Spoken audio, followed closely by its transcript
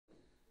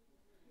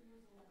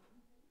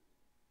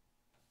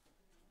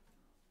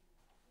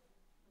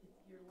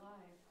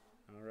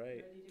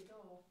right. Ready to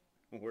go.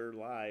 We're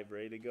live,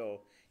 ready to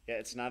go. Yeah,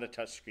 it's not a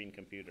touchscreen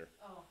computer.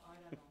 Oh, I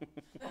don't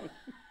know.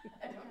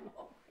 I don't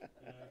know.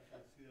 I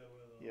actually see that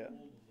with Yeah. hold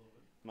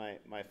a little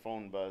bit. My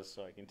phone buzzed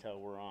so I can tell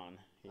we're on.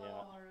 Yeah. Oh,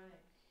 all right.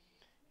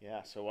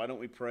 Yeah, so why don't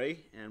we pray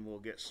and we'll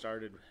get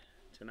started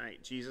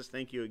tonight. Jesus,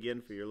 thank you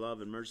again for your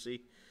love and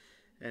mercy.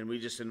 And we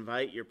just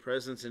invite your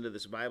presence into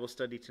this Bible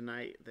study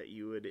tonight, that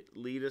you would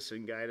lead us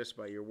and guide us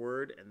by your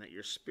word, and that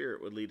your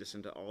spirit would lead us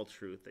into all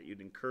truth, that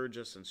you'd encourage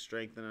us and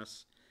strengthen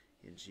us.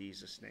 In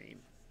Jesus' name,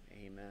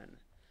 amen.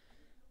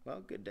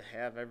 Well, good to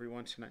have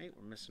everyone tonight.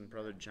 We're missing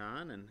Brother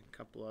John and a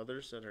couple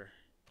others that are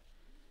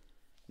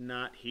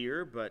not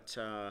here, but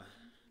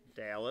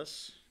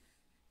Dallas.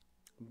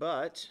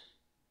 But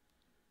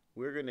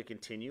we're going to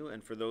continue,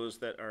 and for those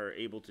that are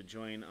able to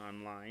join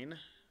online,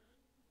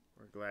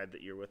 we're glad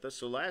that you're with us.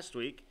 So last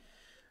week,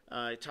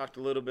 I talked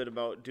a little bit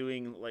about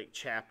doing like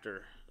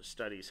chapter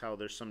studies, how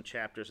there's some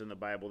chapters in the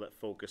Bible that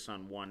focus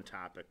on one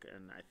topic,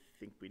 and I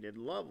think we did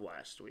love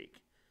last week,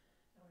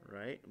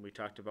 right? And we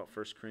talked about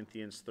 1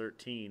 Corinthians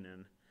 13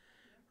 and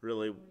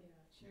really,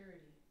 Charity.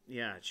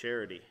 yeah,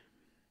 charity,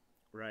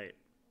 right.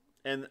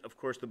 And of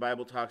course, the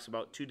Bible talks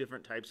about two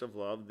different types of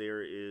love.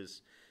 There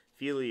is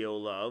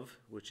phileo love,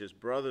 which is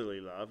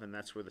brotherly love, and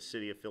that's where the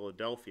city of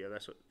Philadelphia,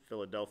 that's what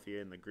Philadelphia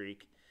in the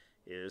Greek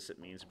is. It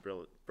means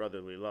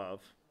brotherly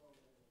love.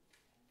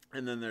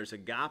 And then there's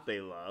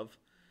agape love,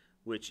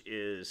 which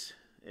is,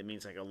 it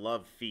means like a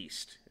love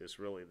feast is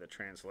really the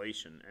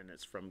translation, and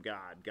it's from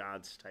God,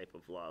 God's type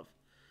of love.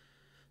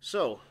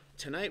 So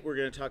tonight we're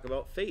going to talk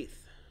about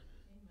faith.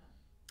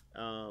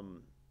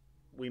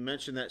 We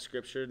mentioned that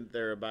scripture,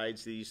 there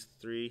abides these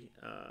three,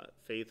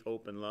 faith,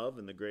 hope, and love,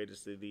 and the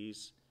greatest of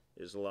these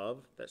is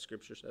love, that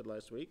scripture said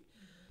last week.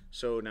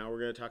 So now we're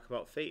going to talk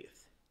about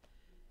faith.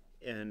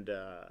 And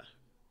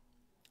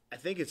I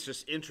think it's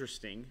just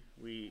interesting.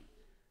 We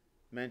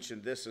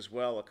mentioned this as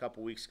well a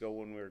couple weeks ago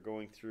when we were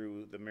going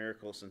through the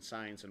miracles and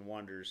signs and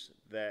wonders,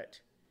 that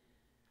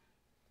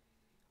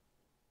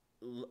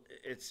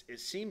it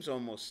seems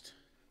almost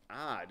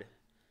odd,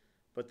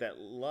 but that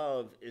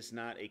love is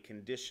not a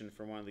condition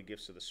for one of the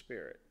gifts of the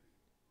Spirit.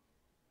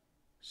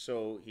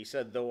 So he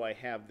said, though I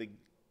have the,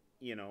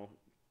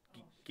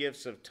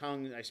 gifts of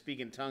tongues, I speak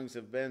in tongues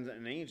of men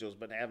and angels,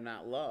 but have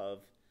not love.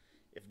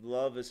 If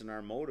love isn't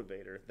our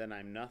motivator, then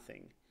I'm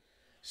nothing.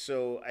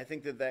 So I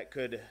think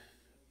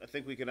I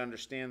think we could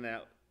understand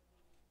that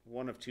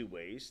one of two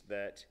ways,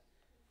 that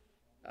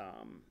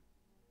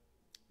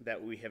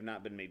that we have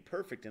not been made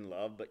perfect in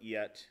love, but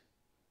yet,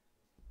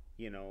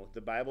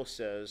 the Bible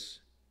says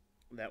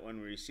that when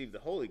we receive the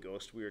Holy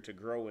Ghost, we are to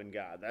grow in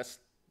God. That's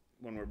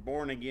when we're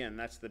born again,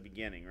 that's the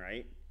beginning,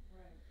 right?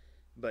 Right.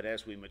 But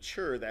as we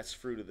mature, that's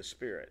fruit of the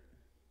Spirit.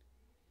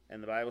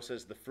 And the Bible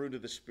says the fruit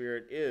of the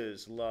Spirit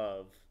is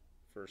love,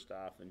 first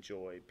off, and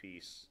joy,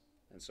 peace,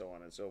 and so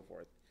on and so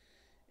forth.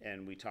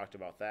 And we talked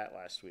about that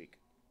last week.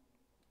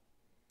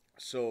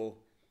 So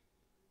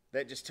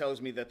that just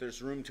tells me that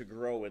there's room to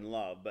grow in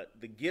love. But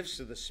the gifts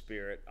of the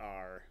Spirit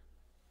are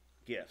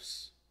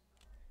gifts,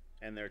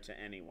 and they're to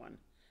anyone.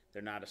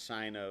 They're not a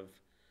sign of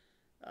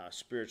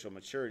spiritual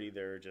maturity.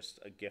 They're just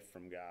a gift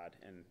from God,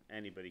 and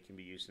anybody can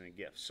be using a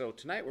gift. So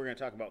tonight we're going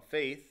to talk about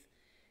faith,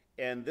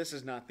 and this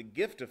is not the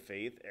gift of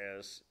faith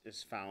as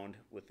is found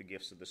with the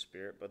gifts of the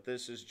Spirit, but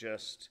this is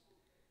just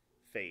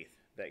faith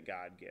that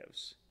God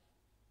gives.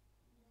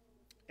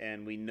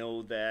 And we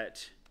know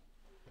that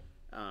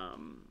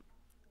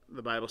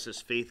the Bible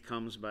says faith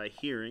comes by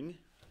hearing,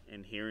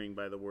 and hearing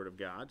by the Word of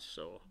God.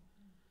 So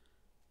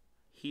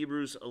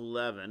Hebrews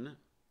 11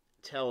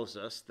 tells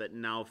us that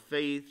now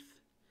faith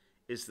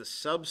is the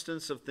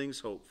substance of things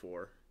hoped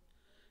for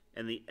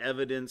and the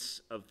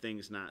evidence of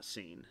things not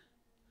seen.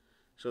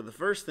 So the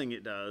first thing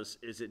it does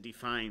is it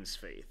defines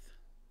faith.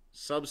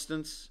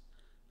 Substance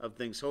of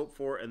things hoped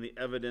for and the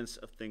evidence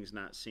of things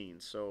not seen.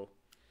 So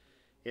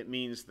it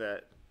means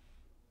that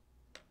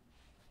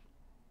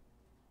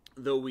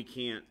though we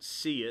can't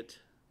see it,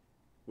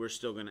 we're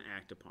still going to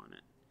act upon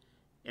it.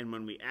 And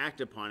when we act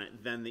upon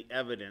it, then the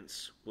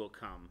evidence will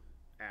come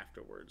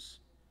afterwards.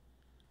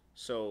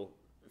 So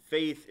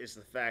faith is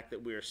the fact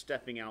that we are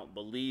stepping out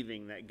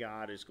believing that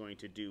God is going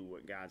to do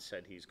what God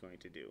said he's going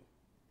to do.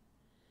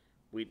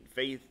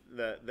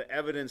 The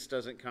evidence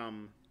doesn't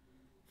come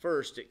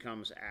first, it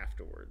comes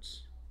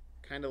afterwards.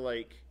 Kind of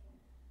like,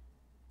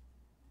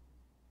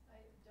 I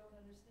don't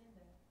understand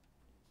that.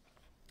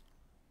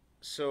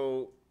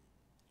 so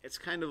it's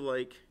kind of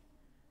like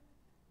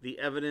the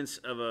evidence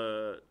of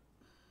the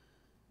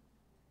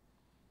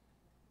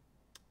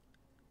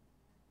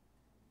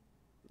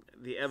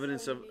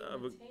evidence so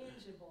of the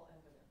tangible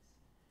evidence.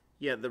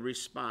 Yeah, the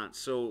response.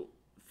 So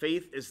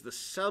faith is the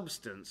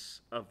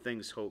substance of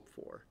things hoped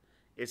for.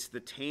 It's the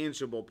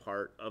tangible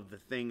part of the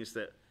things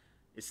that,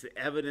 it's the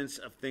evidence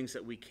of things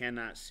that we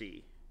cannot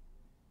see.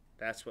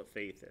 That's what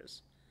faith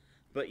is.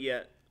 But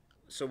yet,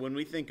 so when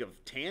we think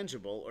of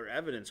tangible or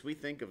evidence, we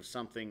think of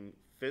something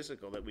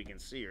physical that we can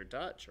see or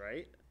touch,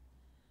 right?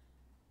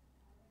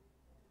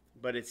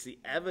 But it's the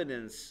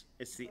evidence,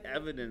 But if you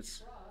trust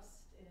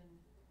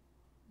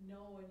and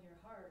know in your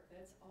heart,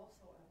 that's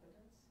also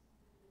evidence,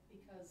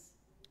 because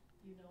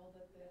you know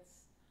that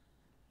that's,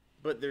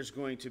 But there's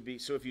going to be,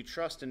 so if you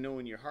trust and know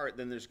in your heart,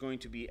 then there's going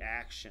to be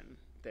action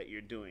that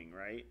you're doing,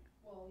 right?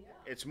 well,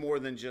 yeah. It's more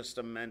than just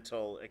a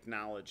mental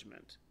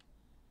acknowledgement.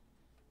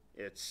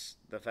 It's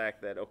the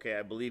fact that, okay,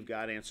 I believe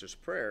God answers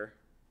prayer,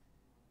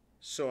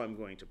 so I'm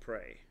going to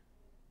pray.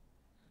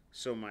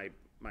 So my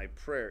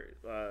prayer,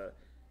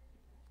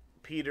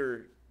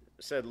 Peter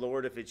said,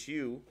 Lord, if it's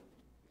you,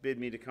 bid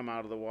me to come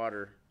out of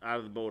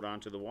the boat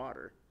onto the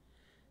water.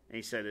 And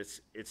he said,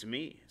 it's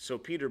me. So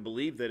Peter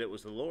believed that it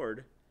was the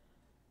Lord.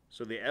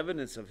 So the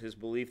evidence of his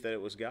belief that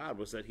it was God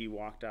was that he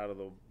walked out of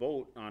the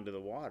boat onto the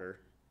water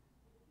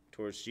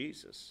towards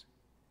Jesus.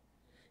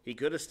 He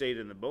could have stayed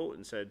in the boat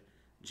and said,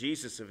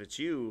 Jesus, if it's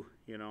you,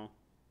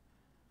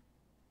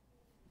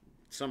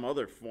 some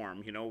other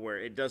form, where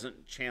it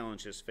doesn't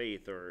challenge his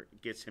faith or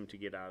gets him to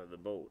get out of the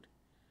boat.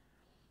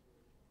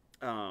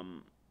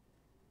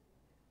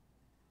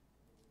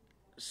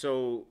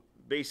 So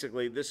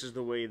basically, this is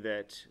the way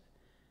that,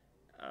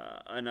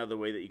 another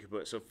way that you could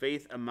put it. So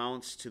faith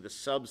amounts to the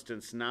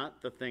substance,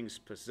 not the things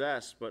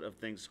possessed, but of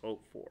things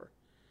hoped for.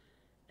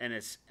 And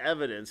it's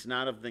evidence,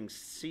 not of things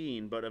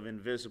seen, but of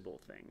invisible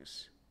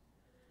things.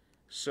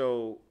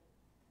 So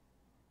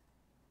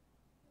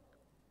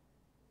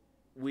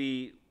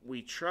we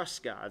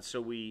trust God, so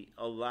we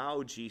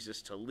allow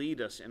Jesus to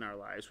lead us in our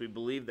lives. We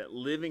believe that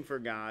living for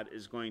God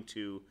is going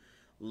to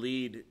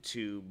lead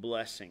to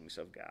blessings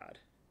of God.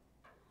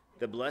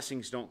 The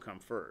blessings don't come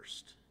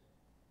first,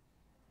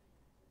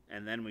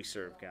 and then we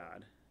serve God. I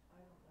don't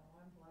know,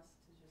 I'm blessed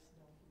to just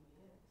know who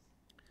he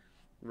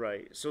is.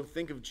 Right. So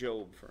think of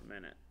Job for a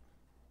minute.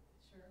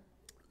 Sure.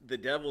 The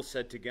devil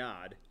said to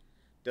God,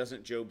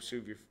 doesn't Job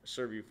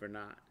serve you for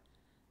naught?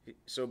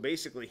 So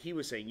basically he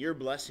was saying, you're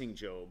blessing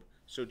Job,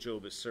 so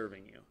Job is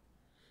serving you.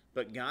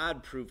 But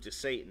God proved to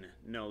Satan,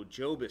 no,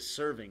 Job is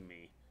serving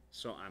me,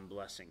 so I'm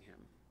blessing him.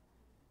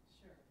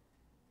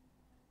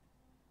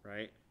 Sure.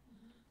 Right?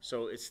 Mm-hmm.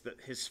 So it's that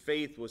his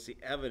faith was the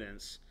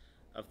evidence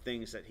of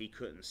things that he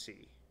couldn't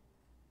see.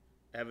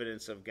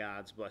 Evidence of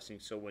God's blessing.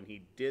 So when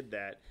he did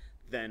that,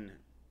 then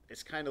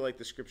it's kind of like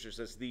the scripture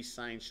says, these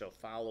signs shall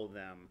follow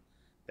them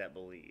that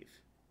believe.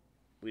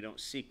 We don't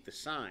seek the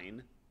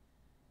sign,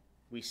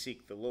 we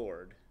seek the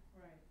Lord.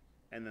 Right.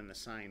 And then the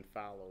sign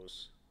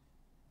follows.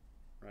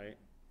 Right?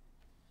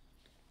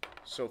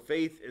 So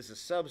faith is the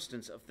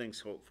substance of things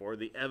hoped for,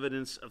 the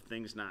evidence of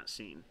things not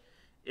seen.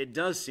 It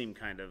does seem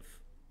kind of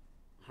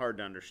hard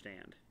to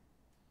understand.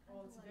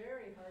 Well, it's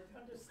very hard to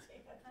understand.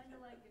 Kind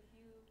of like if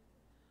you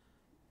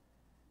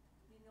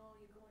go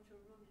into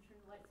a room, you turn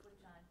the light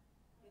switch on,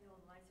 the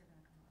lights are going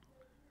to come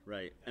on.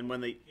 Right. And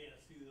when they, Can't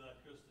see the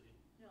electricity.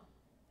 No.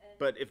 And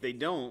but if they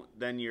don't,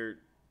 then you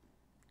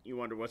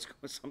wonder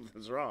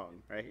something's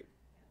wrong, right?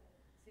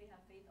 so you have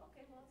faith,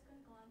 okay, well, it's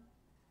going to go on.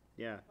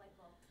 Yeah. Light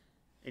bulb.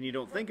 And you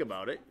don't think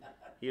about it.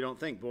 You don't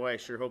think, boy, I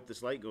sure hope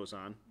this light goes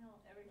on. No,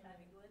 every time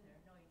you go in there.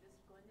 No, you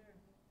just go in there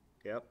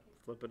and Yep,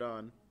 flip it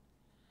on.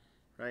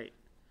 Right.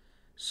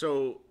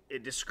 So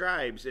it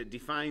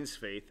defines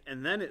faith,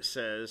 and then it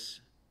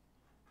says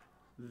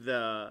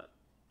the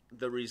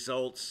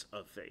results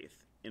of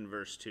faith in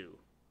verse 2.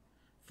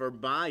 For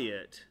by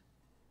it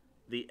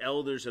the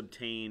elders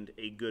obtained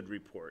a good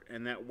report.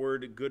 And that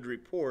word good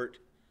report,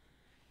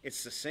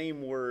 it's the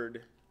same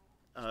word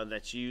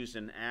that's used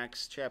in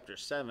Acts chapter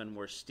 7,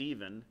 where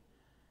Stephen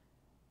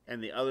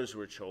and the others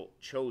were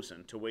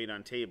chosen to wait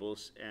on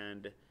tables,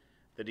 and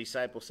the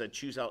disciples said,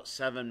 choose out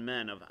 7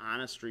 men of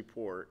honest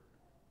report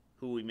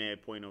who we may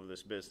appoint over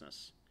this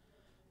business.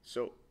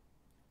 So,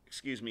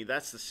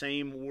 that's the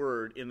same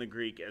word in the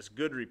Greek as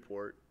good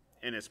report,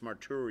 and it's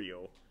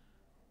martyrio,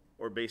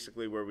 or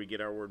basically where we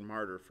get our word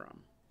martyr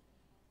from.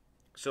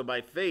 So by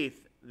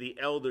faith, the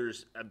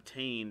elders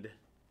obtained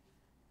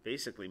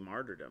basically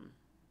martyrdom.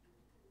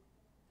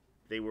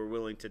 They were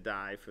willing to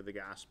die for the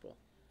gospel.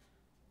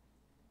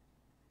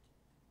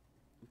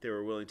 They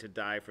were willing to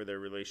die for their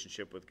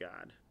relationship with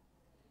God.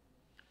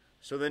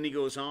 So then he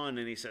goes on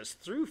and he says,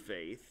 through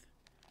faith,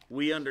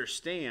 we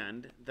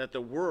understand that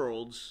the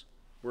worlds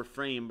were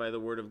framed by the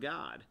word of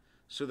God,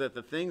 so that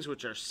the things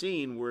which are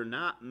seen were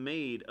not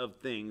made of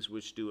things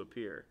which do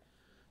appear.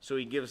 So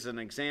he gives an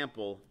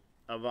example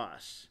of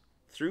us.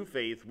 Through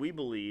faith, we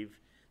believe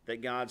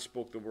that God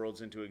spoke the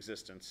worlds into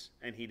existence,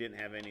 and he didn't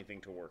have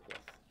anything to work with.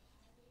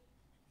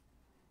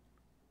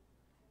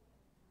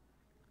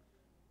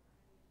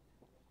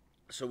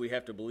 So we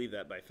have to believe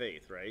that by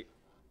faith, right?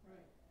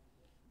 Right.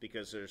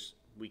 Because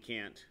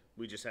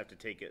we just have to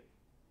take it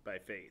by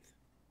faith.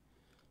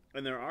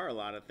 And there are a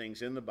lot of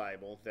things in the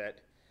Bible that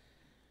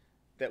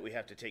we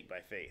have to take by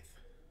faith.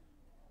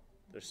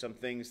 There's some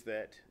things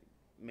that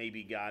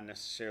maybe God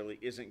necessarily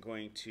isn't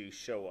going to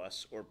show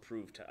us or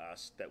prove to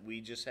us, that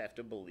we just have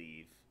to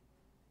believe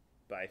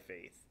by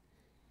faith.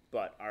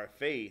 But our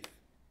faith,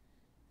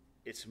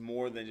 it's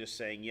more than just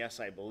saying, yes,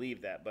 I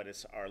believe that, but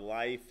it's our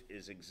life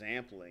is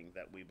exempling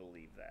that we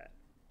believe that.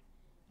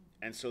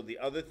 And so the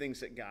other things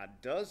that God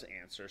does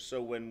answer,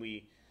 so when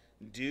we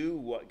do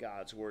what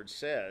God's word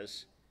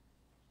says,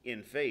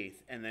 in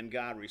faith, and then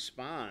God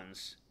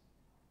responds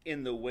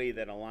in the way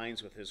that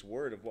aligns with his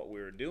word of what we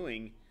were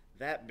doing,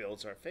 that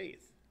builds our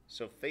faith.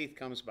 So faith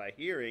comes by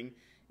hearing,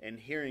 and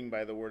hearing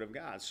by the word of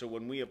God. So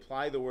when we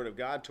apply the word of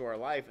God to our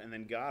life, and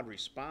then God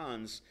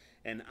responds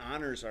and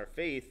honors our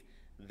faith,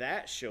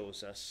 that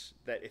shows us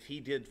that if he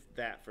did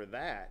that for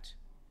that,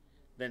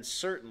 then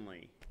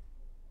certainly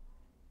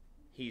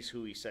he's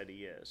who he said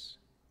he is.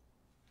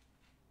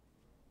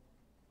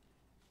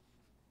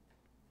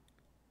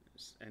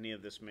 Is any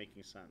of this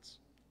making sense?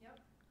 Yep.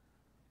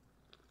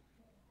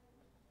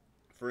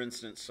 For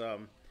instance,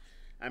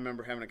 I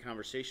remember having a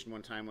conversation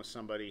one time with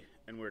somebody,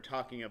 and we were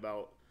talking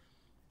about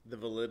the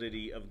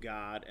validity of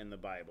God and the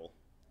Bible.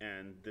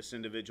 And this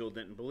individual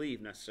didn't believe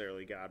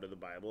necessarily God or the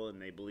Bible,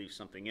 and they believed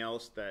something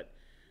else that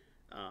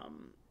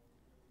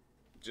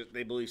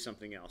they believed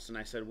something else. And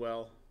I said,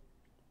 well,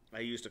 I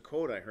used a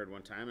quote I heard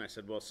one time, and I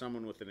said, well,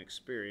 someone with an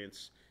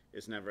experience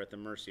is never at the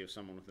mercy of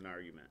someone with an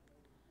argument.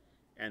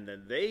 And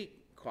then they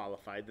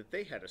qualified that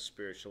they had a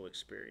spiritual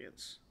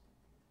experience.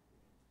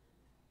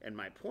 And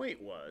my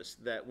point was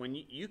that when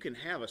you can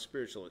have a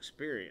spiritual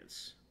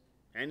experience,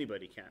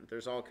 anybody can.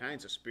 There's all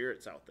kinds of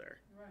spirits out there.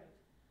 Right.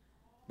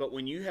 But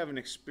when you have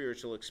an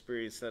spiritual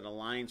experience that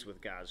aligns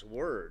with God's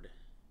word,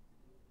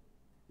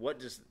 what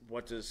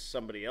does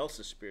somebody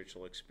else's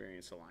spiritual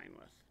experience align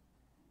with?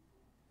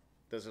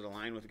 Does it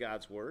align with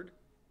God's word?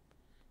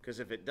 Because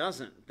if it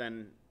doesn't,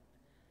 then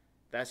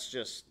that's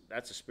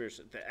a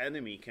spiritual. The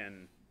enemy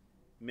can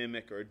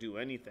mimic or do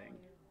anything.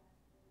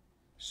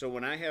 So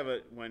when I have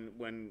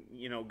when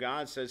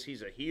God says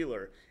he's a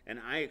healer and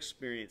I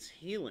experience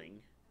healing,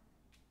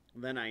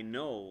 then I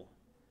know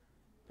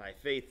by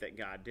faith that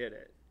God did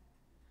it.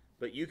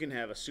 But you can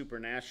have a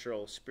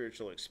supernatural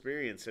spiritual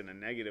experience in a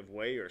negative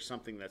way or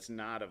something that's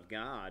not of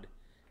God,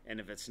 and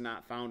if it's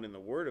not found in the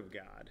Word of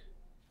God,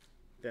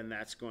 then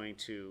that's not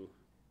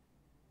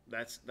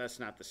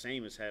the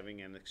same as having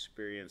an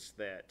experience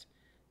that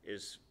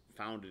is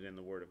founded in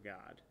the Word of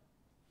God.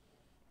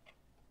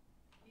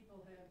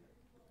 People have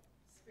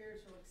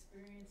spiritual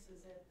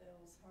experiences at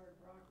those hard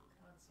rock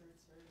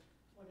concerts or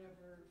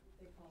whatever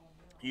they call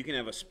them now. You can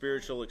have a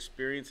spiritual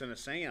experience in a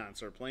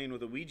seance or playing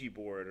with a Ouija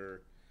board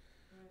or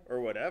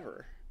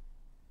whatever.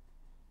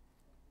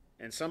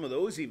 And some of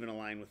those even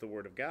align with the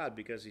Word of God,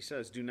 because he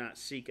says, do not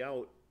seek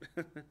out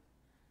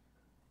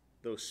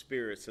those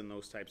spirits and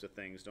those types of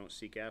things. Don't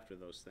seek after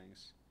those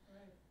things.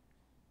 Right.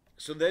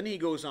 So then he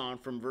goes on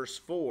from verse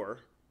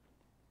 4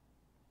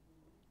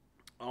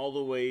 all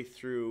the way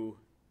through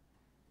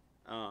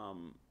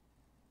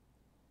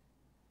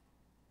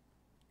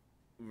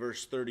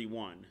verse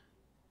 31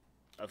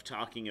 of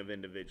talking of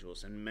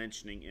individuals and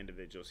mentioning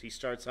individuals. He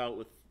starts out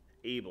with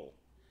Abel.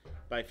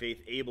 By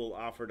faith, Abel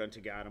offered unto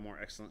God a more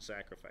excellent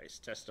sacrifice,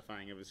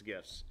 testifying of his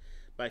gifts.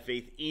 By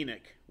faith,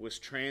 Enoch was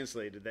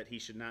translated that he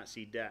should not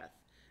see death,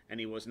 and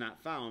he was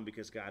not found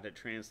because God had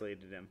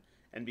translated him.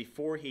 And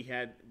before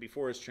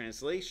his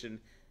translation,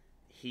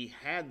 he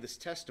had this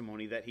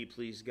testimony that he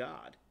pleased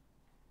God.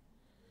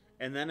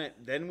 And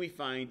then we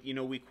find,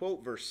 we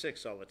quote verse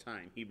 6 all the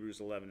time, Hebrews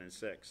 11 and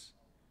 6.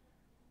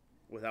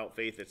 Without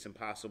faith, it's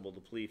impossible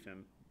to please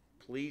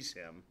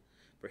him.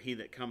 For he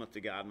that cometh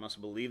to God must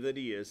believe that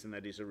he is, and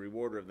that he's a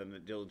rewarder of them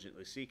that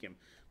diligently seek him.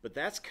 But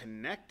that's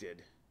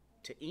connected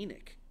to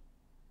Enoch.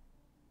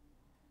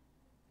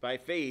 By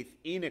faith,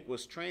 Enoch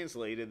was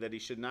translated that he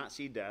should not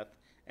see death,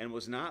 and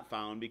was not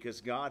found because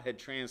God had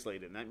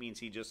translated. And that means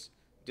he just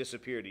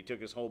disappeared. He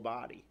took his whole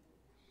body.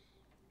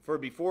 For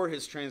before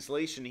his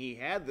translation, he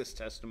had this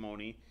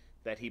testimony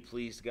that he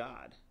pleased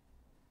God.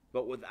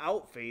 But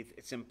without faith,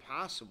 it's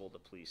impossible to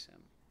please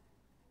him.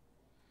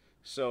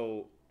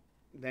 So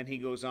then he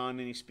goes on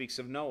and he speaks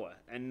of Noah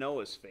and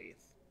Noah's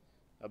faith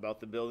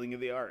about the building of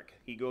the ark.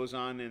 He goes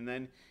on and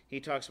then he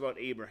talks about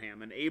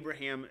Abraham. And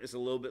Abraham is a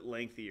little bit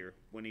lengthier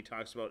when he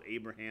talks about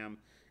Abraham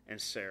and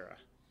Sarah.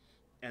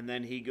 And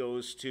then he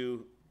goes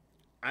to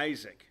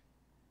Isaac.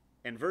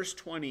 And verse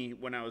 20,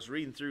 when I was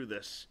reading through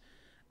this,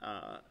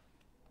 I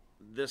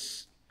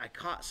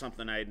caught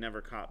something I had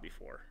never caught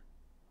before.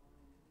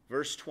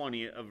 Verse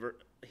 20 of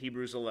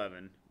Hebrews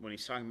 11, when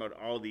he's talking about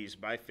all these,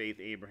 by faith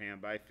Abraham,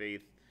 by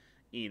faith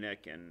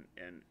Enoch and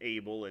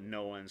Abel and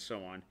Noah and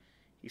so on,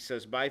 he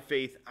says, by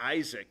faith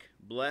Isaac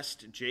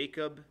blessed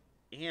Jacob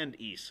and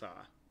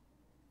Esau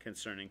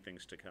concerning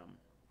things to come.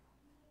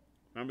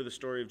 Remember the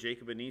story of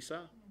Jacob and Esau?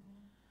 Mm-hmm.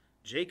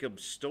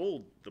 Jacob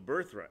stole the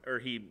birthright, or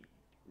he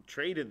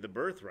traded the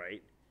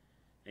birthright,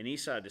 and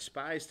Esau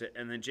despised it,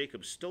 and then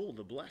Jacob stole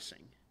the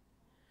blessing.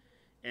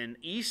 And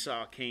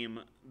Esau came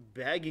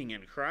begging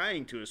and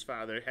crying to his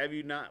father, have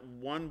you not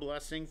one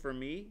blessing for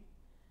me?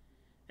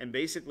 And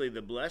basically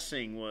the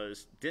blessing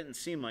didn't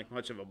seem like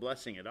much of a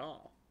blessing at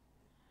all.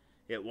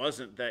 It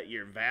wasn't that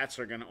your vats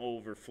are going to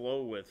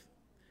overflow with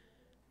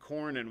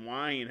corn and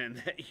wine and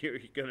that you're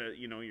going to,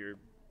 your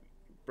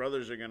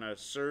brothers are going to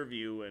serve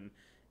you and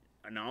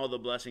all the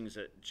blessings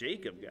that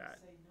Jacob got.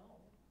 Say no.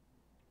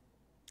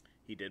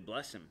 He did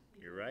bless him.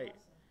 You're right.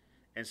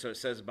 And so it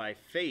says, by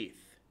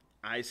faith,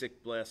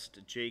 Isaac blessed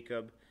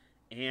Jacob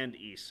and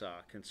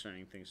Esau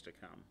concerning things to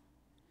come.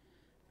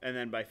 And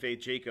then by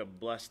faith, Jacob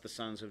blessed the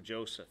sons of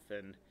Joseph.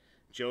 And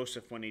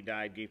Joseph, when he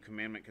died, gave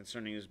commandment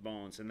concerning his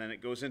bones. And then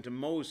it goes into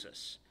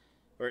Moses,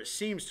 or it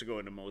seems to go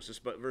into Moses,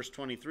 but verse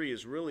 23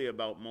 is really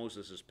about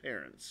Moses'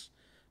 parents.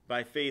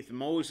 By faith,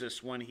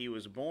 Moses, when he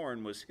was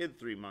born, was hid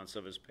 3 months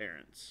of his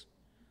parents.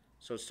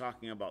 So it's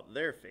talking about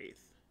their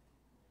faith.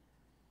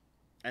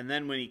 And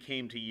then when he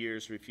came to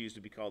years, refused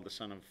to be called the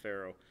son of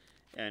Pharaoh,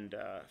 and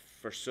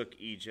forsook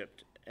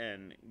Egypt,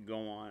 and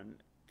go on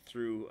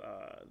through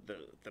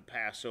the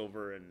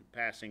Passover and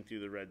passing through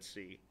the Red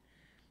Sea.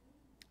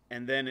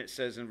 And then it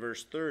says in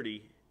verse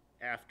 30,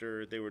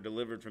 after they were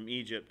delivered from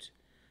Egypt,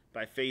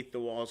 by faith the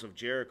walls of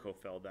Jericho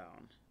fell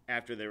down,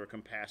 after they were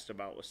compassed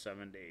about with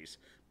 7 days.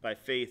 By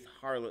faith,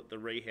 harlot the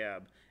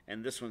Rahab,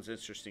 and this one's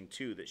interesting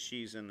too, that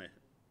she's in the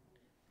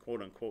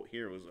quote-unquote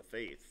here was a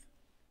faith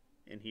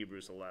in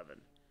Hebrews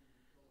 11.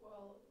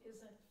 Well,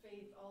 isn't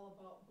faith all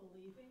about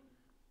believing?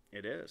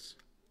 It is.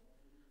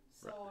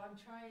 So I'm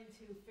trying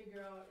to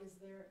figure out, is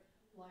there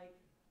like,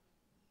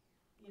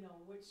 you know,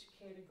 which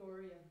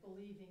category of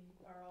believing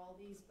are all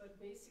these, but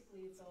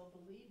basically it's all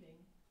believing.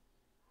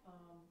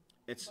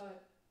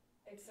 But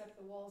except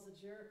the walls of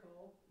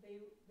Jericho,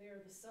 they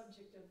are the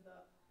subject of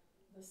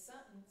the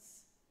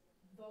sentence.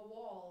 The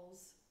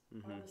walls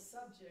are the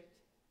subject,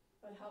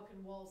 but how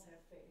can walls have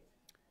faith?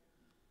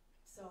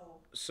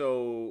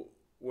 So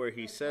where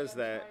he says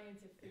that trying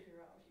to figure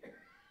out here.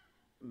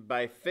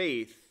 by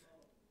faith,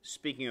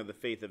 speaking of the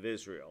faith of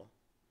Israel,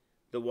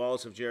 the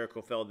walls of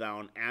Jericho fell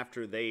down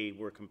after they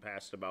were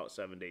compassed about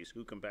 7 days.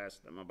 Who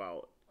compassed them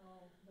about?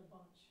 Oh, the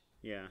bunch.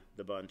 Yeah,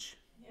 the bunch.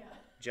 Yeah.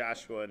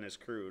 Joshua and his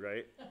crew,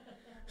 right?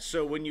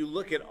 So when you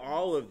look at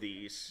all of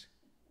these,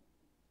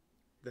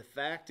 the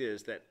fact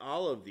is that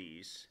all of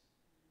these,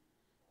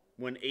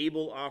 when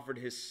Abel offered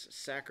his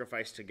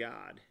sacrifice to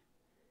God,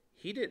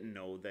 he didn't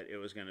know that it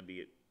was going to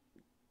be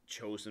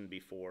chosen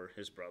before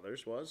his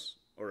brothers was,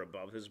 or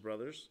above his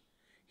brothers.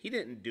 He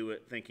didn't do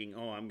it thinking,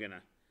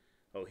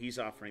 he's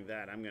offering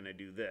that, I'm going to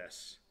do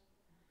this.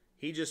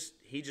 He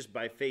just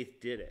by faith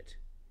did it.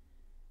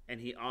 And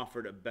he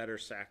offered a better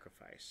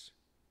sacrifice.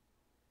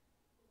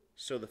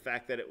 So the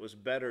fact that it was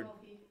better... Well,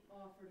 he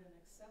offered an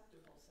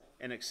acceptable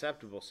sacrifice. An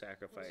acceptable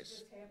sacrifice. Which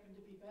just happened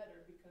to be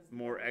better because...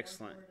 More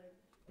excellent.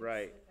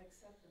 Right.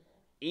 Acceptable.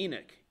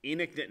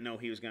 Enoch didn't know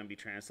he was going to be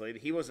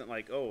translated. He wasn't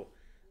like,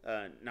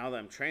 now that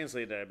I'm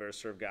translated, I better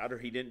serve God. Or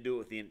he didn't do it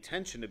with the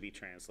intention to be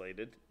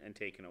translated and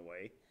taken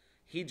away.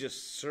 He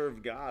just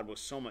served God with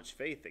so much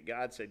faith that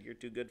God said, you're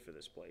too good for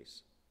this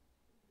place.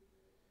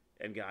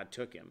 And God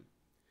took him.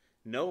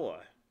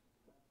 Noah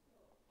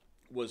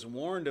was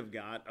warned of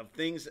God of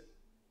things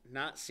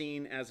not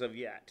seen as of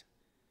yet,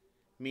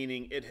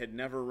 meaning it had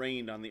never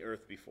rained on the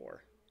earth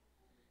before.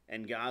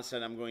 And God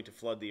said, I'm going to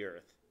flood the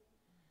earth.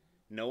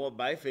 Noah,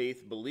 by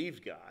faith,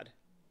 believed God,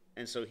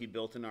 and so he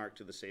built an ark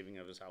to the saving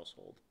of his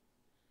household.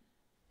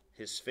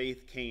 His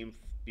faith came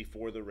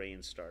before the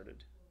rain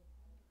started,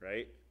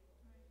 right?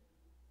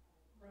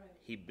 Right.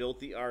 He built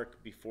the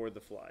ark before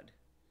the flood.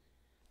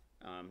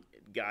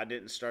 God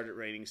didn't start it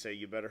raining, say,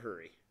 you better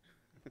hurry.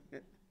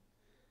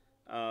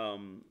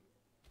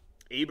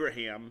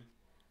 Abraham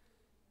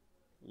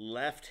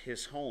left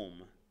his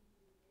home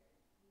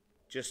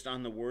just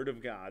on the word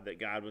of God that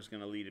God was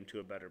going to lead him to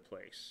a better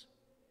place.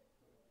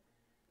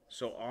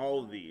 So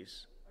all of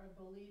these are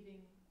believing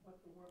what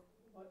the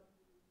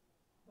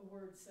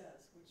word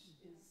says, which is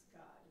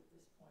God at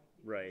this point.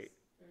 Right.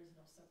 There is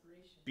no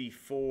separation.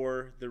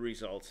 Before the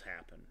results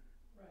happen.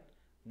 Right.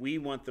 We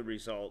want the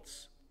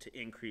results to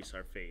increase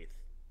our faith.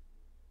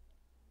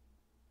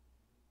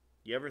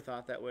 You ever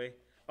thought that way?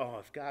 Oh,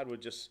 if God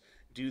would just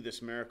do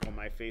this miracle,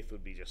 my faith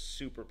would be just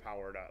super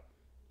powered up.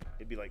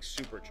 It'd be like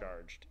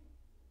supercharged.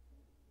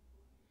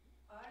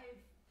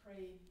 I've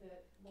prayed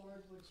that,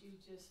 Lord, would you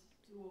just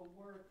do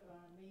a work, an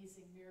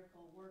amazing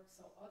miracle work,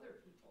 so other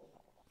people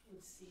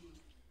would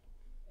see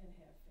and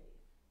have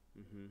faith.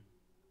 Mm-hmm.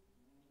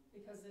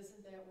 Because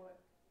isn't that what,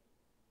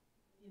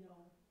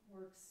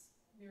 works,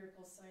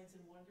 miracles, signs,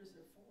 and wonders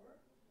are for?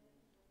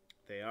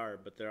 They are,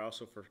 but they're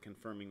also for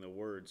confirming the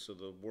word, so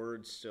the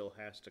word still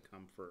has to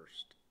come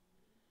first.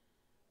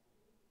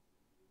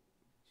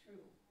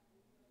 True.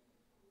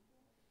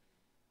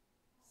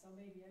 So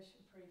maybe I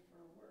should pray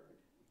for a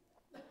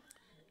word.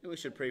 We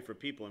should pray for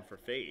people and for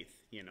faith.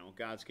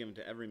 God's given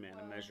to every man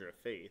a measure of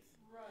faith.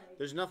 Right.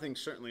 There's nothing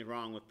certainly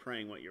wrong with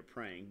praying what you're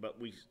praying, but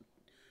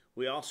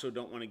we also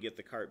don't want to get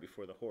the cart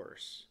before the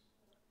horse.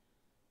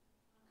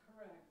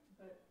 Correct,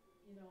 but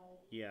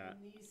Yeah.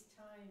 in these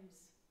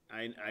times,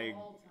 I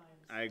all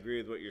times, I agree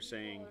with what you're people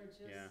saying. are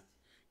just, Yeah.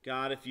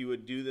 God, if you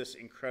would do this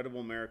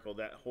incredible miracle,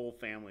 that whole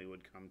family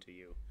would come to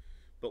you.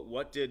 But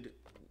what did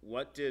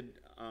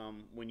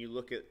when you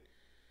look at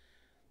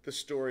the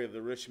story of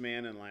the rich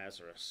man and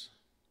Lazarus?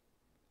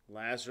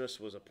 Lazarus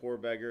was a poor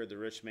beggar. The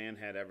rich man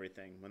had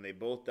everything. When they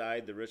both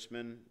died, the rich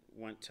man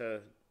went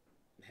to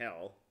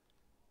hell,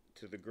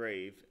 to the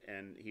grave,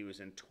 and he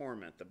was in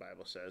torment, the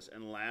Bible says,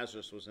 and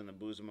Lazarus was in the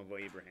bosom of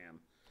Abraham.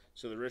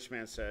 So the rich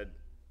man said,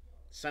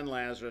 Send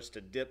Lazarus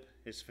to dip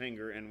his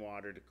finger in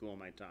water to cool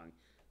my tongue.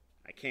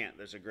 I can't.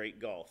 There's a great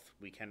gulf.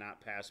 We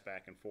cannot pass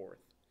back and forth.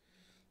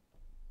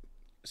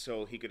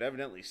 So he could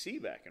evidently see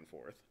back and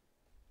forth.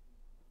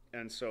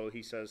 And so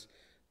he says,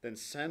 then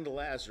send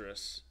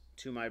Lazarus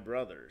to my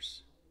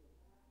brothers,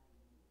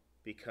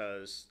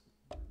 because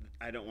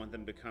I don't want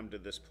them to come to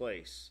this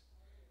place.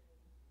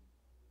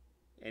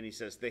 And he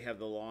says, they have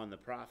the law and the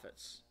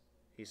prophets.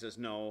 He says,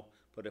 no,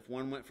 but if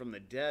one went from the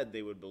dead,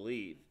 they would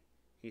believe.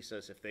 He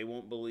says, if they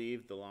won't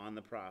believe the law and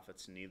the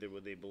prophets, neither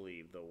would they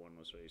believe though one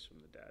was raised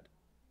from the dead.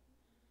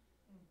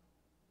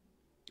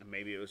 And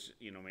maybe it was,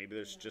 maybe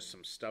there's just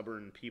some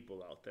stubborn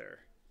people out there,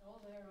 Oh,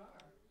 there are,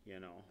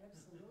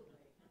 absolutely.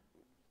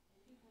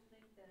 People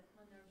think that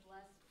when they're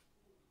blessed,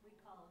 we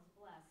call us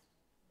blessed,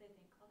 they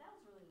think, oh, that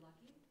was really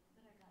lucky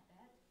that I got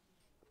that.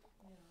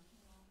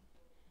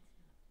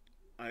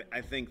 Yeah.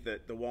 I think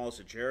that the walls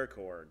of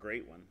Jericho are a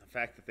great one. The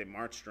fact that they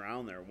marched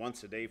around there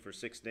once a day for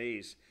 6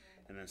 days,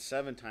 and then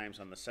 7 times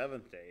on the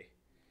 7th day.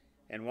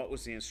 And what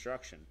was the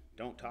instruction?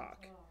 Don't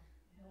talk. Oh,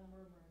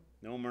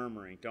 no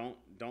murmuring. No murmuring.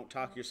 Don't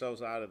talk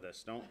yourselves out of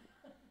this. Don't,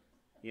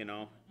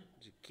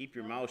 just keep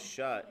your mouth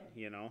shut,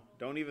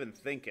 Don't even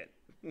think it.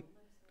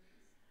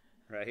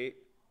 Right?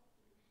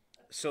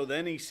 So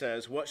then he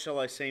says, what shall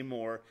I say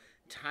more?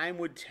 Time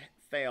would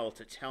fail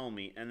to tell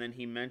me. And then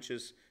he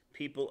mentions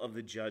people of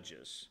the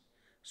judges.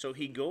 So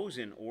he goes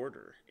in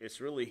order.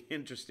 It's really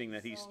interesting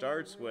that he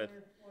starts with,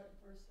 What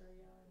verse are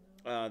you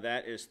on now?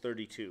 that is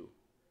 32.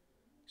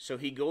 So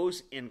he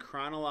goes in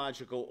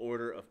chronological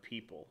order of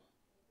people.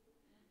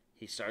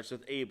 He starts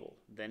with Abel,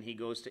 then he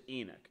goes to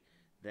Enoch,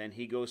 then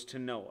he goes to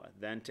Noah,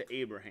 then to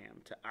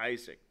Abraham, to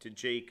Isaac, to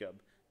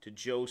Jacob, to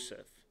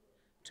Joseph,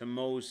 to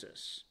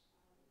Moses,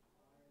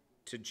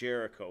 to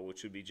Jericho,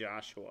 which would be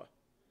Joshua,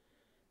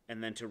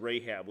 and then to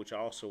Rahab, which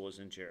also was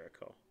in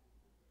Jericho.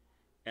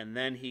 And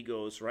then he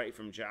goes right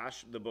from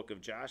the book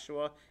of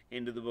Joshua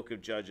into the book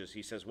of Judges.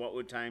 He says, what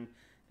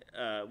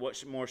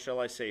more shall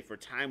I say? For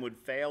time would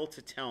fail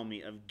to tell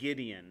me of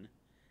Gideon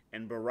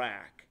and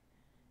Barak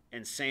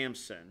and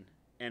Samson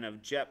and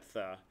of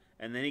Jephthah.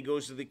 And then he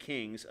goes to the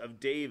kings of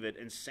David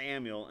and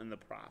Samuel and the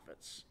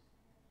prophets.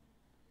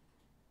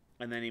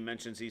 And then he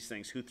mentions these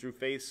things: who through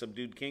faith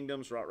subdued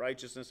kingdoms, wrought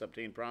righteousness,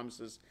 obtained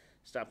promises,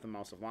 stopped the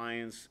mouths of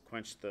lions,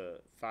 quenched the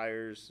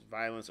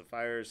violence of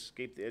fires,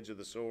 escaped the edge of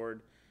the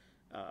sword.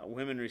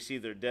 Women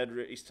received their dead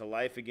raised to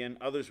life again.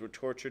 Others were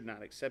tortured,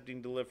 not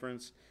accepting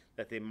deliverance,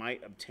 that they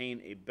might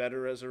obtain a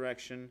better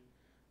resurrection.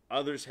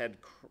 Others had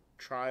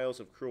trials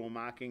of cruel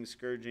mockings,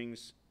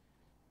 scourgings,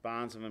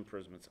 bonds of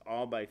imprisonments,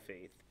 all by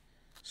faith.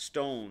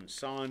 Stoned,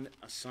 sawn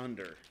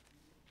asunder,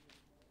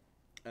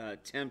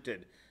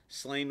 tempted,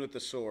 slain with the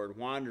sword,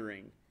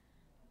 wandering,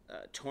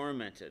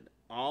 tormented.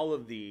 All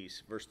of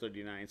these, verse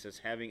 39 says,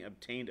 having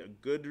obtained a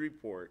good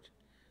report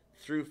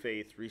through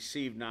faith,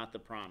 received not the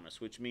promise,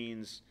 which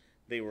means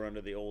they were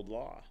under the old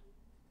law.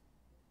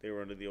 They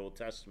were under the Old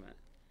Testament.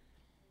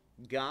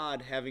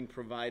 God having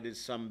provided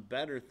some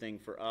better thing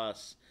for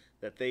us,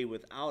 that they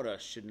without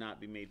us should not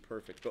be made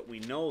perfect. But we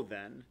know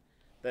then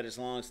that as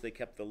long as they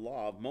kept the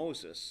law of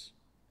Moses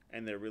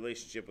and their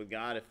relationship with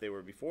God, if they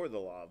were before the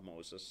law of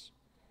Moses,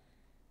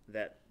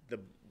 that the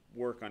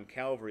work on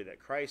Calvary that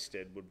Christ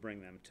did would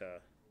bring them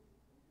to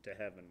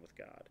heaven with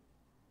God.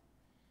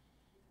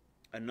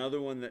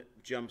 Another one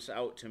that jumps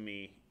out to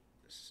me,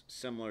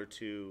 similar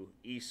to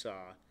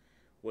Esau,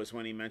 was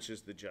when he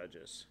mentions the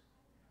judges.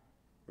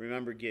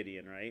 Remember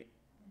Gideon, right?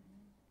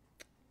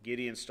 Mm-hmm.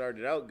 Gideon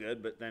started out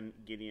good, but then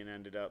Gideon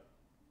ended up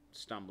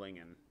stumbling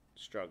and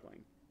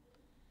struggling.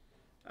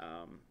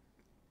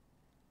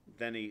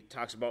 Then he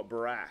talks about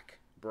Barak.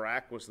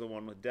 Barak was the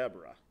one with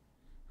Deborah,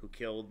 who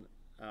killed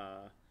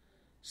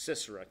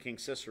Sisera. King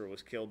Sisera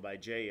was killed by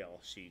Jael.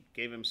 She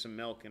gave him some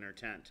milk in her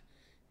tent.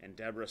 And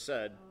Deborah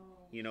said,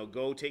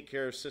 go take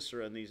care of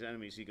Sisera and these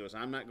enemies. He goes,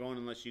 I'm not going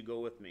unless you go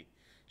with me.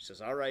 She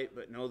says, all right,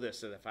 but know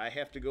this, that if I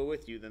have to go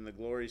with you, then the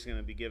glory is going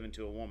to be given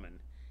to a woman.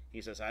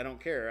 He says, I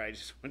don't care. I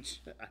just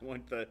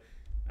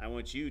I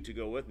want you to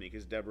go with me,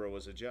 because Deborah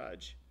was a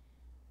judge.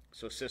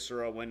 So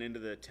Sisera went into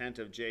the tent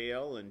of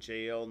Jael, and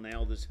Jael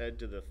nailed his head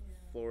to the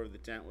floor of the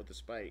tent with a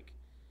spike.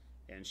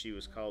 And she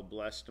was called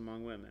blessed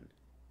among women.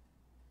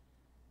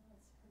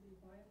 That's pretty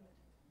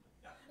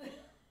violent.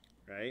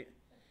 Right?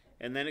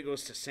 And then it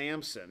goes to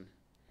Samson,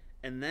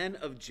 and then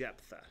of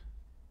Jephthah.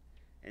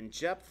 And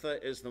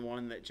Jephthah is the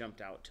one that jumped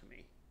out to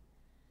me.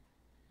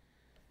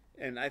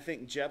 And I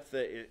think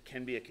Jephthah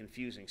can be a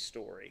confusing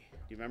story. Do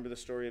you remember the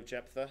story of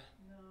Jephthah?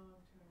 No.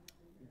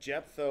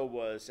 Jephthah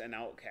was an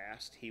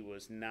outcast. He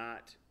was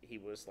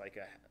like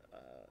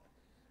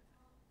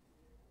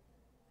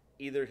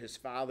either his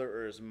father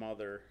or his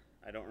mother.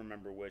 I don't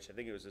remember which. I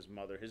think it was his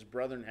mother. His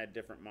brethren had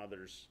different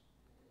mothers.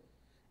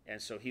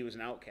 And so he was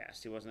an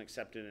outcast. He wasn't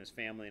accepted in his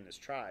family and his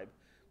tribe.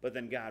 But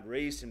then God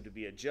raised him to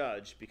be a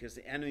judge because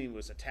the enemy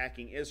was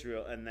attacking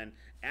Israel. And then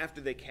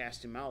after they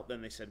cast him out,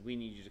 then they said, we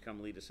need you to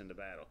come lead us into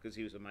battle, because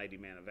he was a mighty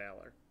man of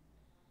valor.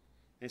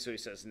 And so he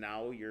says,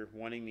 now you're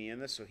wanting me in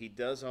this. So he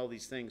does all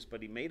these things,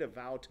 but he made a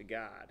vow to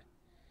God.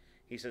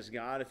 He says,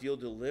 God, if you'll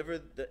deliver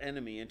the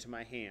enemy into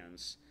my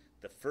hands,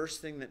 the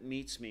first thing that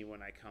meets me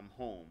when I come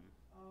home,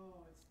 Oh,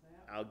 it's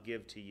that. I'll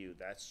give to you.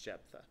 That's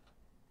Jephthah.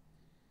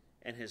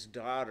 And his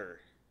daughter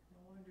No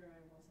wonder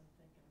I wasn't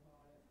thinking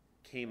about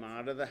it. came That's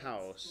out a of the great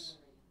house.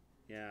 story.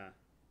 Yeah.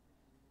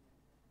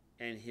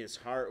 And his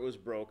heart was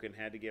broken,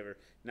 had to give her.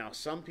 Now,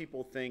 some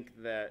people think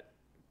that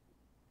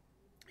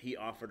he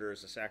offered her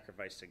as a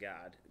sacrifice to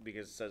God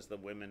because it says the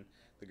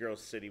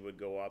girls' city would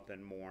go up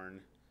and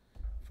mourn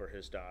for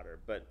his daughter.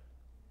 But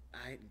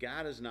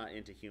God is not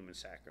into human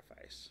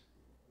sacrifice.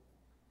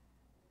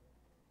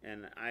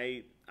 And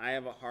I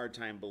have a hard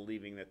time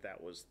believing that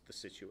that was the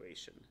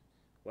situation.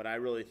 What I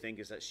really think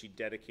is that she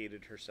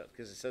dedicated herself,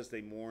 because it says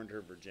they mourned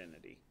her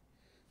virginity.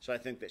 So I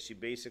think that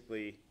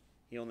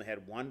he only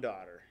had one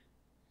daughter.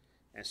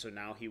 And so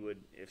now he would,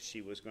 if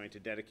she was going to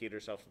dedicate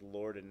herself to the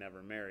Lord and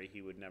never marry,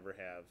 he would never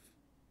have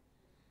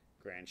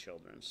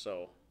grandchildren.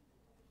 So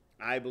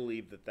I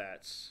believe that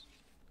that's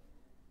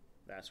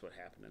what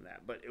happened in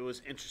that. But it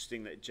was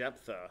interesting that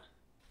Jephthah,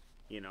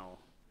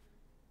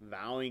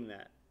 vowing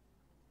that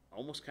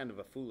almost kind of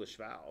a foolish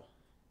vow.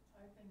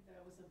 I think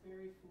that was a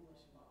very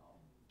foolish vow.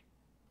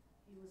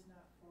 He was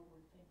not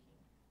forward thinking.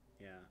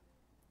 Yeah.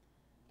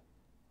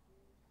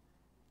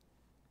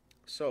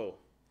 So,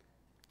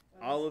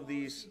 But all as of long as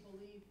these.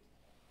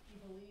 He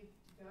believed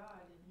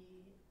God, and he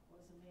was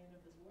a man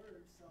of his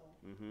word, so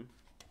Mm-hmm.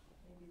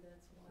 maybe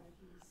that's why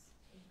he's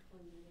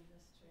included in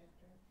this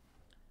chapter.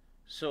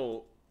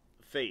 So,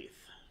 faith.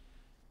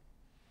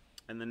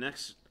 And the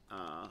next,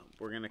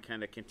 we're going to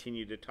kind of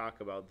continue to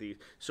talk about these.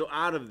 So,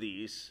 out of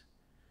these,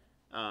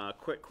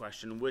 quick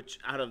question, which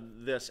out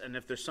of this, and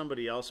if there's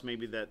somebody else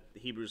maybe that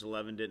Hebrews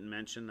 11 didn't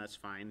mention, that's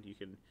fine. You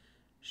can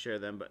share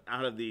them. But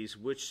out of these,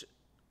 which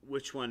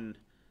one,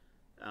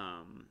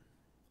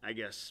 I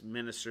guess,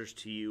 ministers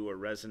to you or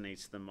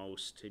resonates the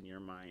most in your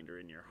mind or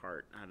in your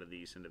heart out of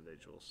these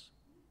individuals?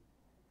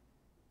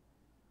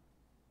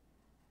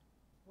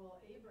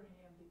 Well,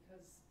 Abraham,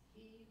 because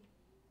he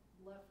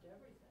left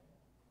everything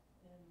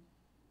and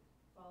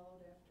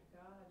followed after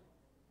God,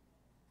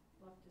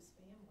 left his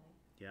family.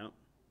 Yep.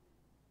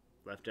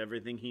 Left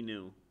everything he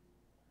knew.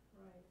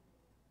 Right.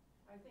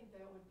 I think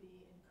that would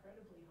be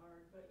incredibly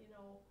hard, but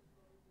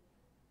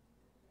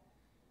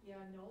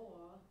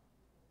Noah,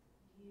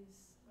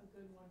 he's a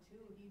good one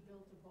too. He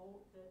built a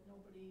boat that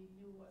nobody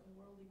knew what in the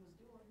world he was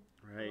doing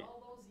Right. for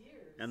all those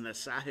years. And the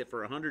side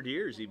for 100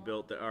 years he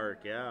built the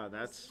ark. Yeah, I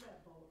that's see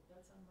that boat.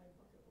 That's on my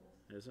bucket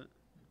list. is it?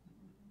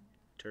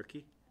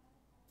 Turkey?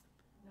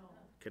 No,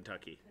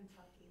 Kentucky.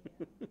 Kentucky.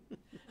 Yeah.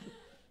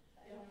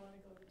 I don't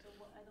wanna go to the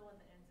one that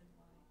ends in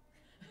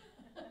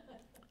Y.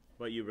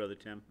 What about you, Brother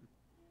Tim?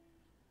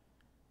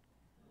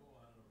 Oh,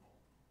 I don't know.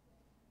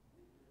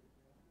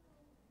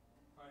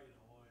 Probably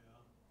Noah,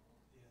 yeah.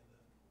 He had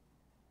the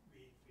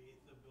great faith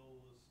to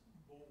build this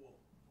boat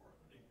for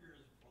 100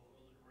 years before there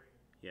was rain.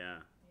 Yeah, Yeah.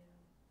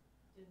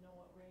 Didn't know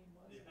what rain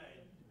was.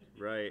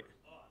 Yeah, right.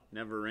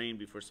 Never rained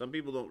before. Some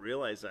people don't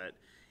realize that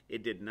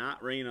it did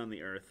not rain on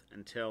the earth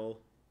until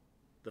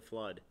the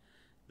flood.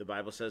 The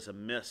Bible says a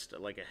mist,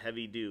 like a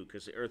heavy dew,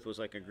 because the earth was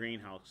like a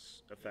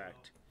greenhouse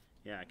effect.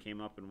 Yeah, it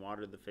came up and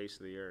watered the face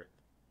of the earth.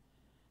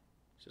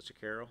 Sister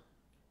Carol?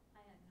 I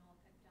had Noah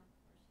picked out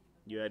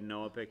for You had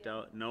Noah picked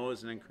out?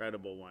 Noah's an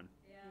incredible one.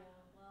 Yeah,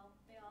 well,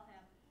 they all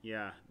have.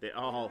 Yeah, they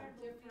all...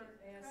 Different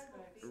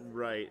aspects. of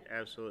Right, it.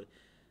 absolutely.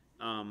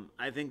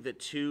 I think the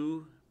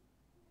two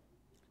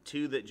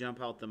that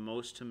jump out the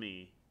most to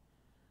me,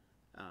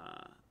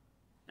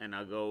 and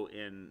I'll go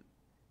in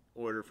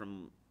order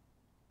from,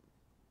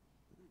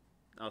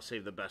 I'll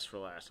save the best for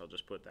last, I'll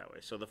just put it that way.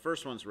 So the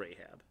first one's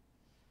Rahab,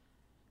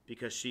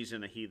 because she's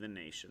in a heathen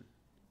nation.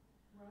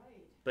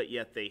 Right. But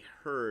yet they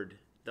heard,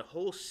 the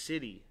whole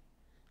city,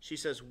 she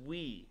says,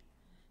 we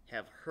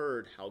have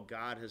heard how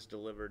God has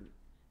delivered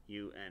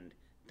you and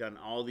done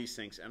all these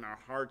things, and our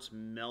hearts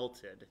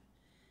melted,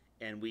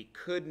 and we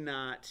could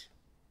not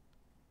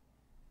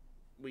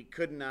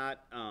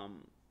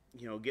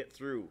get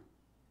through.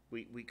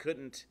 We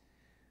couldn't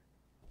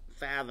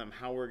fathom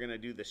how we're going to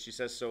do this. She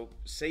says, so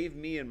save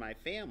me and my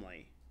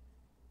family.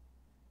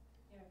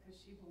 Yeah,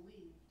 because she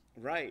believed.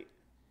 Right.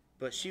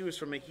 But she was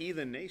from a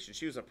heathen nation.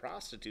 She was a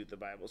prostitute, the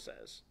Bible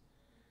says.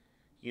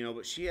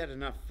 But she had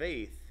enough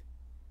faith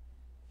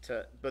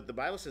but the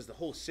Bible says the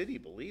whole city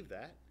believed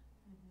that.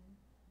 Mm-hmm.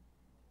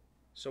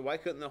 So why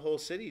couldn't the whole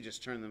city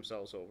just turn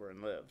themselves over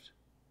and lived?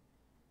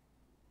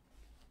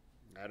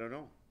 I don't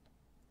know.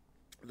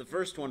 The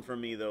first one for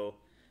me, though,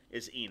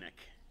 is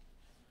Enoch.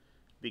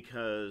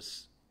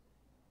 Because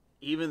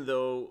even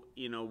though,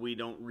 we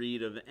don't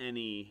read of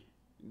any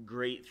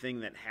great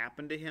thing that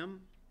happened to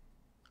him,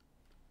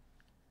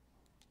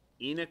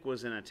 Enoch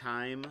was in a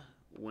time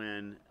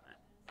when...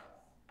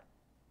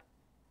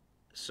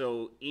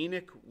 So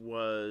Enoch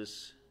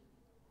was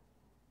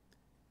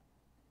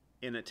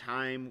in a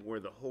time where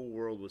the whole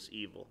world was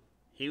evil.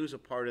 He was a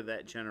part of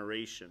that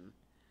generation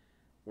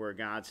where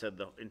God said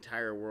the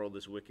entire world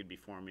is wicked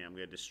before me. I'm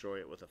going to destroy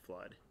it with a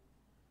flood.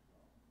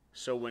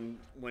 So when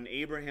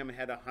Abraham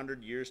had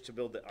 100 years to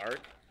build the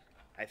ark,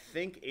 I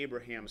think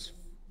Abraham's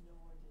Noah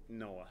did.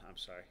 Noah. I'm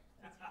sorry.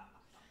 That's all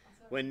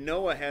When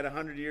Noah had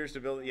 100 years to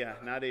build, yeah,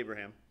 not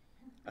Abraham.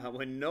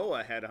 When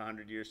Noah had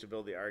 100 years to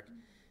build the ark,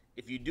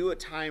 if you do a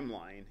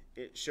timeline,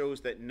 it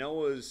shows that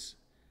Noah's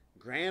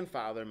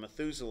grandfather,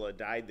 Methuselah,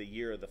 died the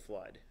year of the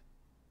flood.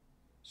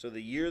 So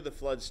the year the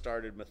flood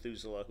started,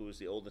 Methuselah, who was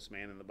the oldest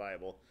man in the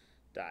Bible,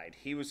 died.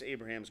 He was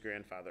Abraham's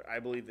grandfather. I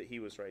believe that he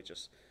was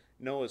righteous.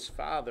 Noah's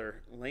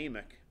father,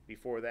 Lamech,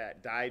 before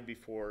that, died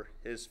before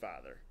his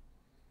father.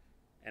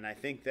 And I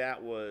think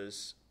that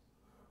was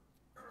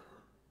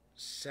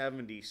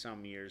 70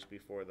 some years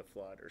before the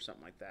flood or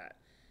something like that.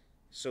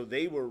 So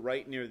they were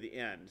right near the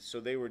end. So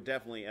they were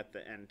definitely at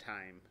the end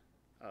time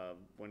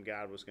when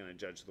God was going to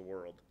judge the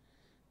world.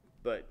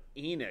 But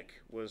Enoch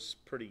was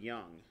pretty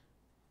young.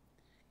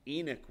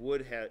 Enoch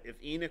would have,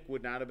 if Enoch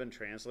would not have been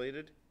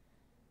translated,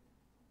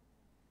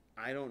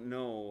 I don't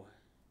know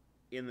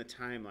in the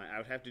timeline. I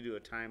would have to do a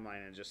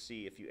timeline and just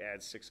see if you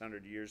add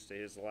 600 years to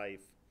his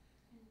life.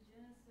 In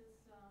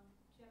Genesis,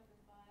 chapter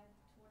 5,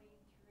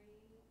 23,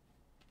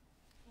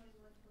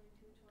 21,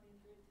 22,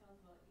 23, it tells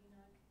about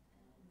Enoch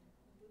and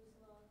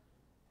Methuselah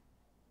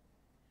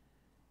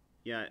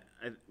Yeah,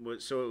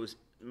 so it was,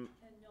 and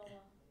Noah.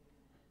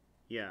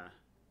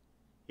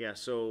 yeah,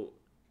 so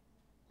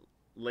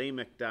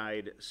Lamech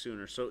died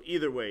sooner. So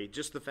either way,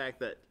 just the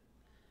fact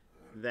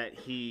that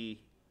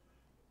he,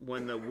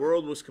 when the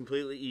world was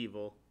completely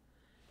evil,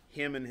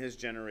 him and his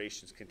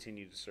generations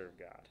continued to serve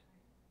God.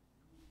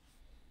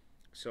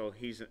 So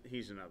he's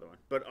another one.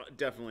 But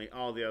definitely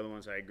all the other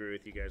ones, I agree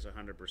with you guys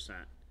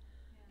 100%.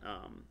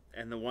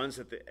 And the ones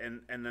that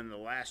and then the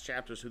last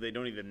chapters who they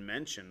don't even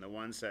mention, the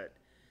ones that,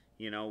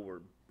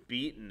 were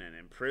beaten and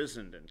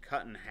imprisoned and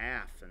cut in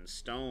half and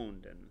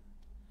stoned and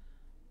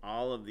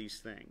all of these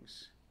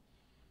things.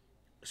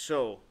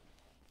 So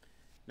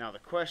now the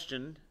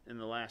question in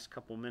the last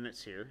couple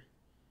minutes here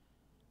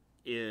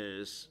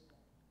is,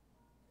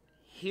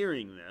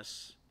 hearing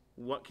this,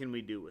 what can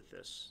we do with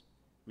this?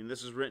 I mean,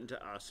 this is written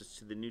to us. It's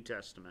to the New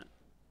Testament.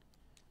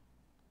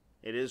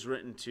 It is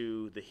written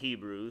to the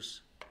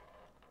Hebrews.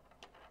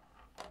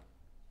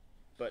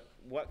 But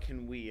what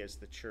can we as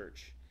the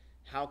church,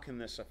 how can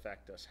this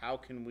affect us? How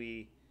can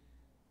we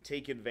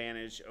take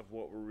advantage of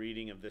what we're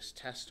reading of this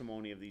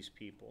testimony of these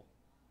people?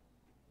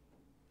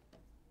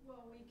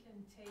 Well, we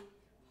can take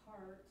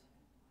heart,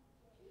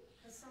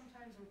 because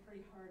sometimes we're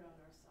pretty hard on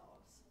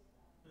ourselves,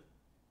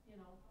 and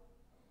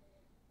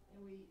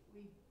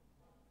we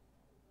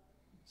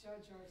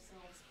judge ourselves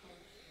harshly,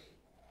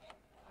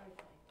 I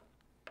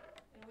think.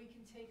 And we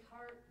can take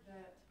heart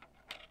that,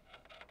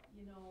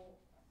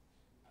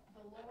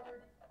 the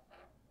Lord,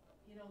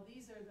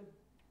 these are the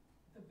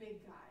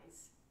big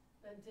guys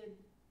that did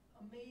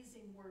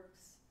amazing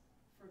works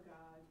for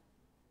God,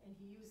 and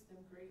he used them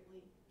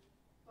greatly.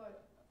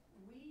 But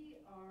we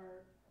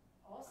are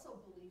also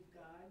believe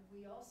God.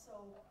 We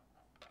also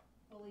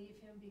believe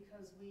him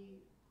because we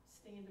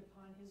stand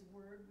upon his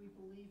word. We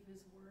believe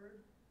his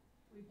word.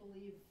 We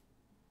believe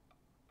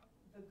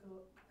the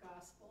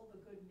gospel,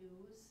 the good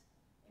news,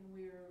 and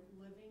we're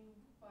living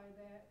by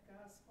that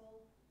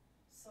gospel.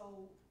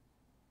 So,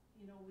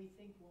 we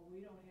think, well,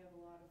 we don't have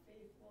a lot of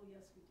faith. Well,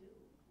 yes, we do.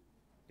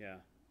 Yeah.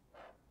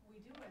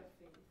 We do have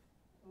faith,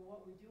 but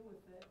what we do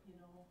with it,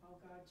 how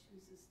God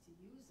chooses to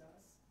use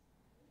us,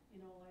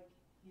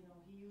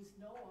 he used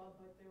Noah,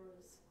 but there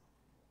was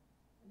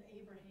an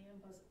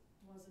Abraham,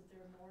 wasn't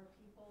there more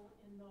people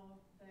in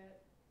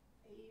that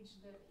age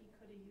that he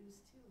could have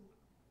used too?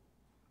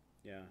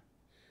 Yeah.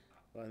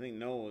 Well, I think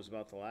Noah was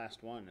about the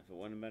last one. If it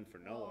wouldn't have been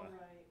for Noah,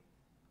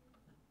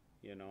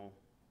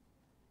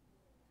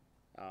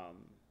 Oh, right.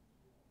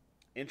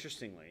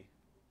 Interestingly,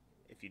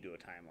 if you do a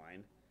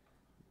timeline,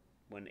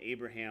 when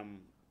Abraham,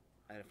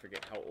 I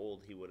forget how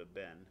old he would have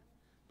been,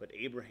 but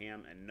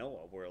Abraham and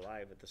Noah were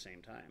alive at the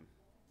same time.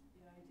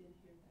 Yeah, I did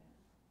hear that.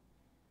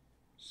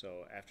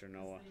 So after 'Cause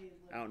Noah, they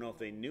lived I don't know if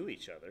they long. knew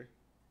each other,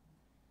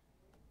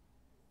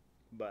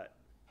 but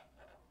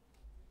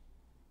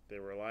they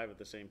were alive at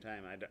the same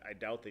time. I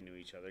doubt they knew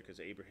each other because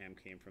Abraham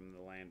came from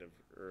the land of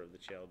Ur of the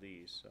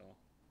Chaldees.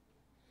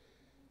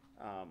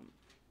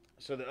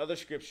 So the other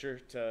scripture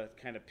to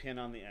kind of pin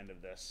on the end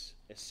of this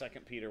is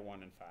 2 Peter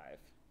 1 and 5. It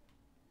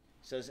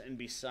says, and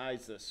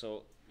besides this,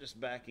 so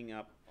just backing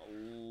up a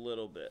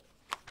little bit,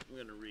 I'm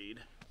going to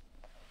read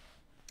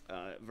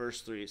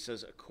verse 3. It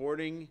says,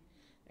 according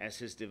as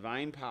his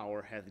divine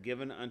power hath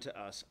given unto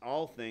us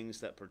all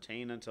things that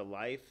pertain unto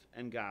life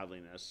and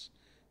godliness,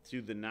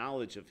 through the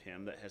knowledge of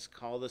him that has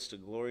called us to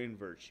glory and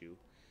virtue,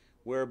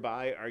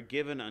 whereby are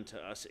given unto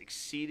us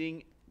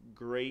exceeding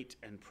great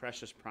and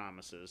precious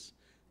promises,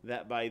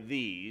 that by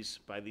these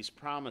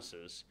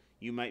promises,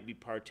 you might be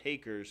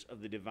partakers of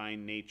the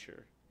divine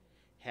nature,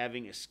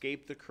 having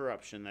escaped the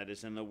corruption that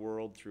is in the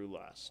world through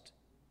lust.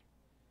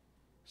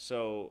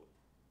 So,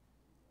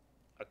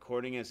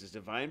 according as his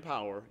divine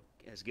power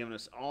has given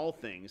us all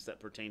things that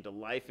pertain to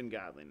life and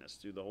godliness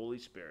through the Holy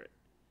Spirit.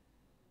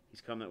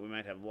 He's come that we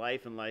might have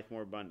life and life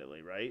more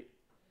abundantly, right?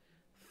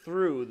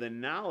 Through the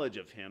knowledge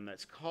of him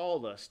that's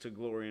called us to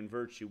glory and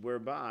virtue,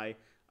 whereby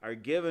are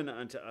given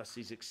unto us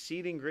these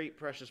exceeding great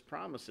precious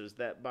promises,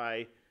 that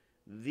by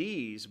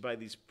these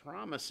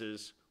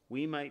promises,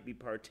 we might be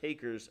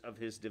partakers of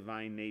his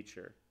divine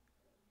nature,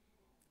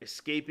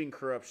 escaping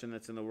corruption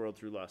that's in the world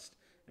through lust.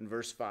 In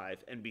verse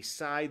 5, and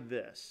beside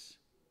this,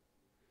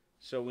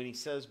 so when he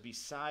says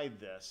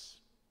beside this,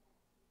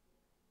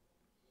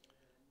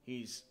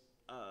 he's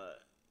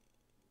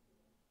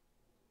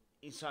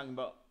talking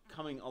about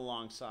coming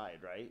alongside,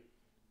 right?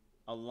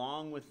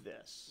 Along with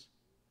this,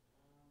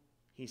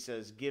 he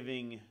says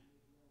giving,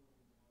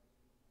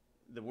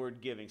 the word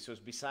giving. So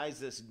it's besides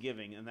this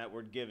giving, and that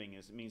word giving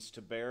it means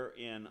to bear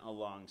in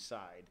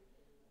alongside.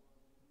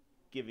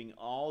 Giving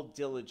all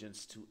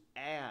diligence to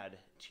add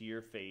to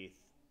your faith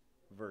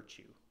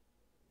virtue.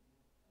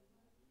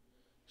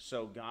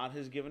 So God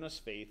has given us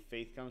faith.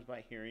 Faith comes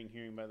by hearing,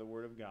 hearing by the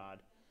word of God.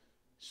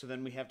 So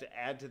then we have to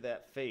add to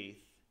that faith,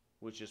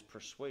 which is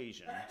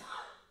persuasion.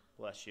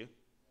 Bless you.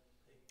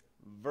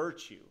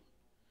 Virtue.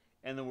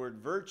 And the word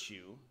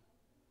virtue,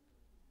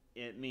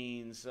 it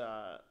means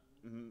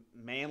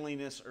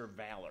manliness or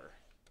valor.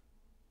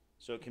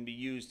 So it can be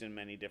used in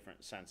many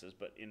different senses,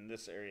 but in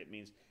this area it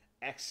means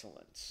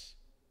excellence,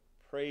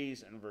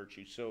 praise, and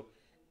virtue. So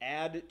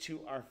add to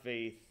our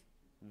faith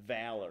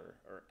valor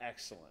or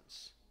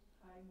excellence.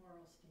 High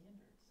moral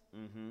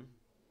standards. Mm-hmm.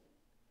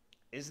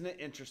 Isn't it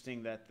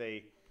interesting that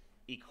they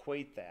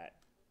equate that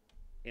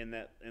in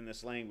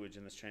this language,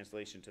 in this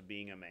translation, to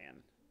being a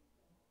man?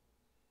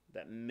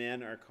 That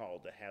men are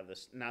called to have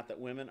this, not that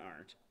women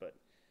aren't, but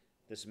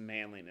this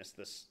manliness,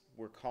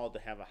 we're called to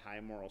have a high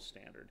moral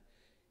standard.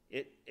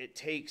 It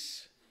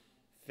takes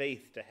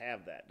faith to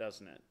have that,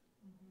 doesn't it?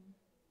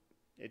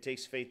 Mm-hmm. It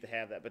takes faith to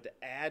have that, but to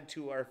add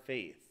to our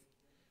faith,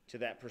 to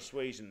that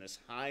persuasion, this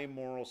high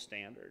moral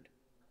standard,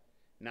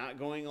 not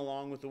going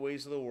along with the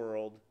ways of the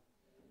world,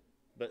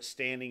 but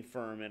standing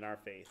firm in our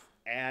faith.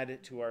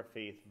 Add to our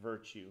faith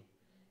virtue.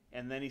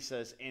 And then he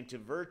says, and to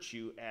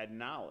virtue add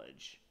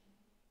knowledge.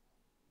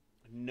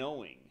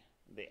 Knowing,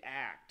 the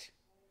act.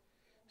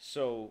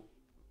 So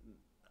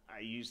I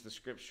used the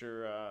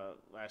scripture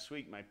last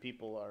week, my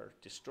people are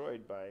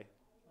destroyed by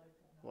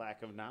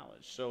lack of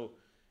knowledge. So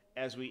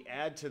as we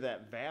add to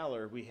that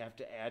valor, we have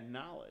to add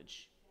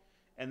knowledge.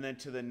 And then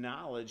to the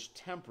knowledge,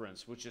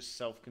 temperance, which is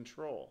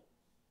self-control.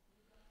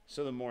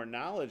 So the more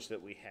knowledge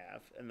that we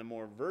have and the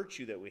more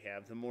virtue that we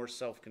have, the more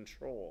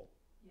self-control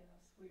Yes,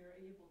 we are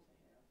able to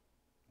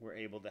have. we're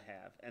able to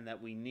have and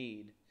that we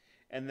need.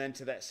 And then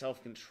to that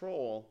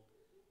self-control,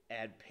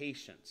 add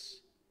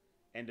patience.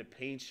 And to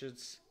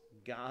patience,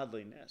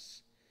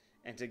 godliness.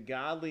 And to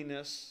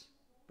godliness,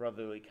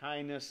 brotherly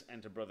kindness.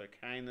 And to brother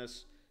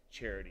kindness,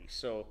 charity.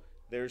 So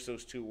there's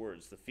those two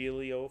words, the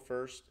phileo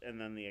first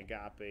and then the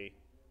agape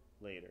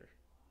later.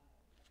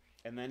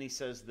 And then he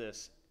says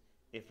this,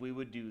 if we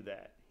would do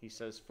that, he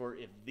says, for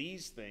if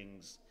these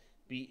things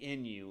be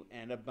in you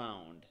and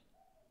abound,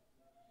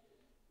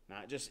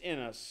 not just in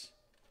us,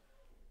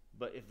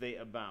 but if they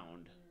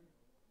abound,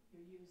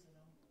 You're using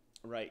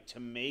them. right, to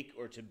make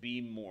or to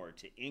be more,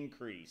 to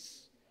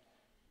increase,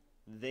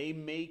 they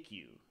make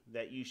you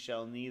that you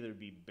shall neither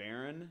be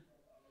barren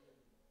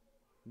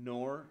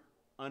nor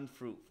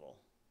unfruitful,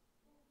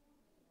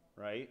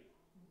 right?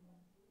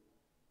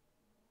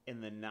 Mm-hmm.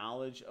 In the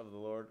knowledge of the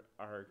Lord,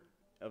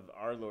 of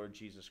our Lord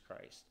Jesus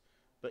Christ.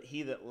 But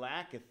he that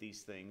lacketh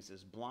these things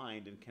is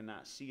blind and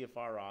cannot see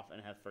afar off,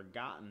 and hath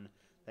forgotten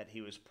that he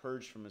was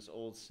purged from his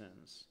old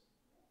sins.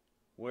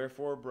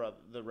 Wherefore,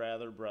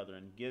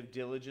 brethren, give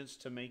diligence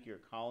to make your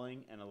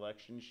calling and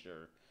election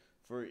sure.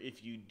 For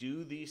if you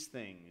do these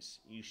things,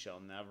 you shall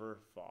never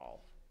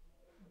fall.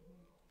 Mm-hmm.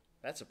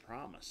 That's a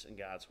promise in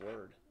God's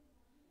word.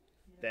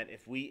 Yeah. That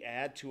if we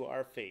add to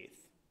our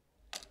faith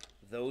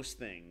those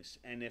things,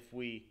 and if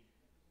we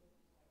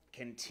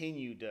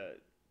continue to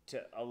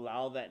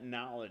allow that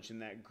knowledge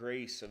and that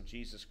grace of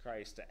Jesus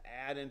Christ to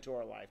add into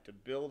our life, to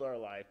build our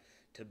life,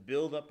 to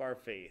build up our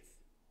faith,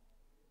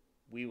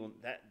 we will.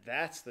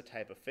 That's the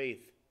type of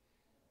faith,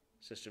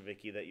 Sister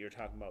Vicky, that you're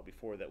talking about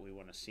before, that we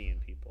want to see in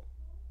people,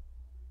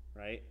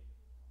 right?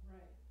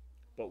 Right.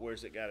 But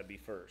where's it got to be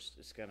first?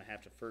 It's going to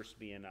have to first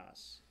be in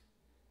us,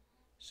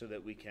 so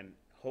that we can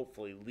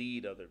hopefully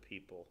lead other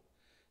people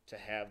to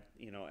have,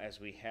 as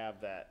we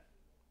have that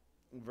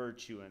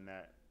virtue and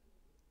that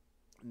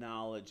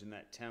knowledge and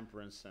that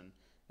temperance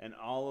and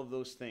all of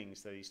those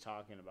things that he's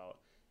talking about.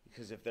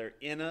 Because if they're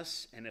in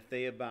us and if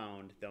they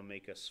abound, they'll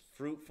make us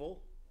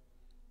fruitful,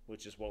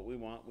 which is what we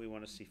want. We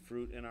want to see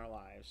fruit in our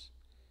lives,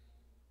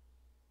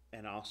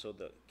 and also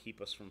to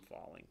keep us from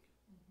falling.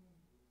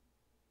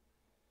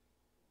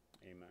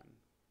 Mm-hmm. Amen.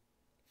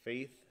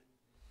 Faith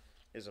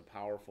is a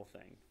powerful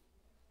thing.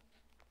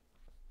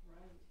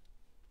 Right.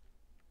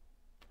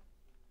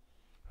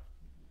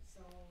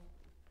 So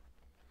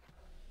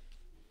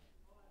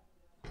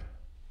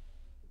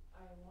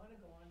I want to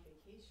go on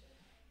vacation,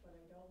 but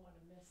I don't want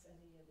to miss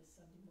any of the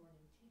Sunday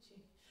morning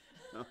teaching.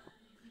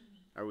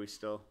 Are we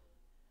still?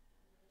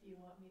 Do you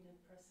want me to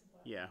press the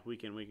button? Yeah, we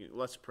can.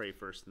 Let's pray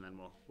first, and then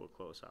we'll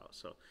close out.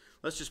 So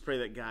let's just pray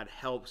that God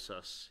helps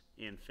us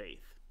in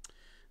faith.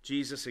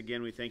 Jesus,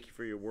 again, we thank you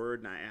for your word,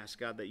 and I ask,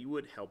 God, that you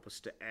would help us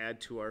to add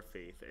to our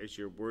faith as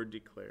your word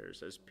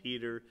declares, as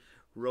Peter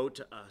wrote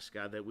to us,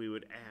 God, that we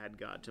would add,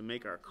 God, to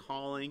make our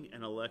calling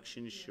and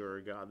election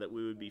sure, God, that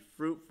we would be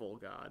fruitful,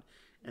 God,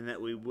 and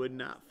that we would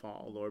not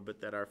fall, Lord,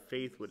 but that our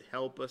faith would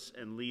help us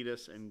and lead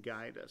us and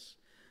guide us.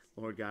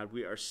 Lord God,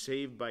 we are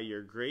saved by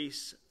your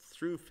grace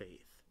through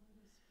faith,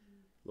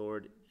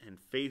 Lord, and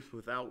faith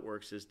without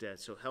works is dead.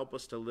 So help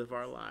us to live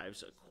our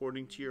lives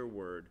according to your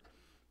word,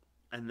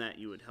 and that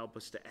you would help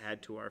us to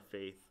add to our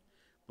faith,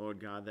 Lord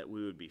God, that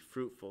we would be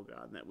fruitful,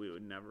 God, and that we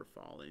would never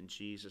fall. In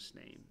Jesus'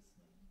 name,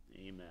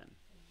 amen.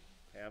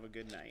 Have a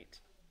good night.